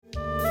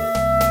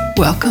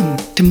Welcome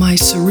to my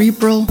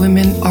Cerebral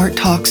Women Art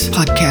Talks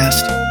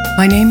podcast.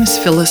 My name is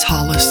Phyllis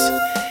Hollis.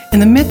 In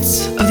the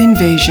midst of the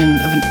invasion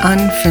of an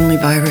unfriendly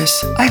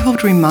virus, I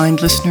hope to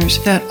remind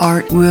listeners that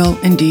art will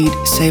indeed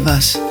save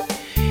us.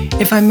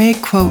 If I may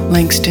quote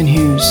Langston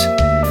Hughes,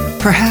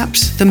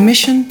 perhaps the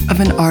mission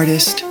of an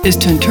artist is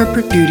to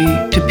interpret beauty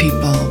to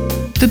people,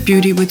 the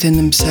beauty within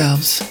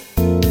themselves.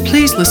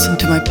 Please listen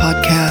to my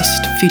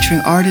podcast featuring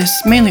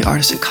artists, mainly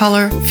artists of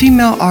color,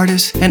 female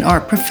artists, and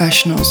art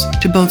professionals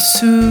to both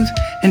soothe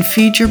and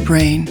feed your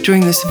brain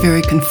during this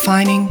very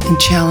confining and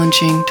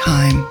challenging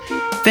time.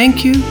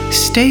 Thank you,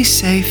 stay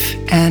safe,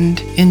 and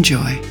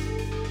enjoy.